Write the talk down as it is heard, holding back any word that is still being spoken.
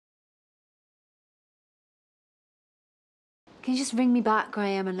Can you just ring me back,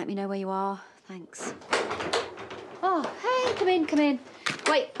 Graham, and let me know where you are? Thanks. Oh, hey, come in, come in.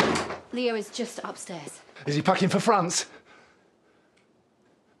 Wait, Leo is just upstairs. Is he packing for France?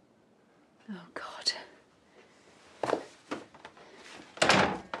 Oh, God.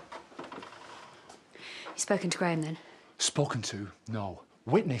 You spoken to Graham, then? Spoken to? No.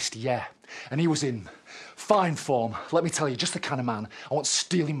 Witnessed? Yeah. And he was in fine form. Let me tell you, just the kind of man I want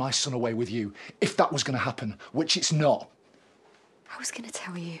stealing my son away with you, if that was going to happen, which it's not. I was going to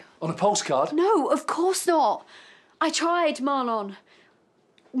tell you. On a postcard? No, of course not. I tried, Marlon.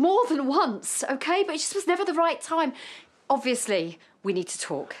 More than once, OK? But it just was never the right time. Obviously, we need to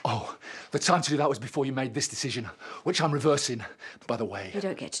talk. Oh, the time to do that was before you made this decision, which I'm reversing, by the way. You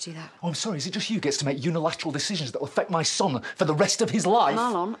don't get to do that. Oh, I'm sorry, is it just you who gets to make unilateral decisions that will affect my son for the rest of his life?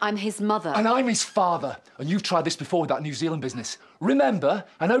 Marlon, I'm his mother. And I'm his father. And you've tried this before with that New Zealand business. Remember?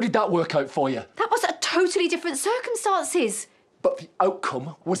 And how did that work out for you? That was a totally different circumstances. But the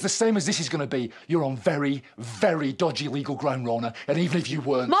outcome was the same as this is going to be. You're on very, very dodgy legal ground, Rhona, and even if you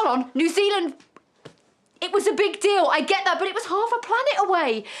weren't... Marlon, New Zealand... It was a big deal, I get that, but it was half a planet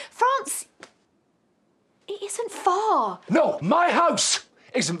away. France... It isn't far. No, my house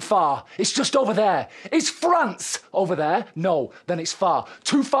isn't far. It's just over there. Is France over there? No, then it's far.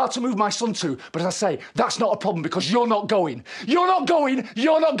 Too far to move my son to. But as I say, that's not a problem because you're not going. You're not going,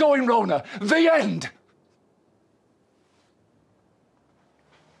 Rhona. The end.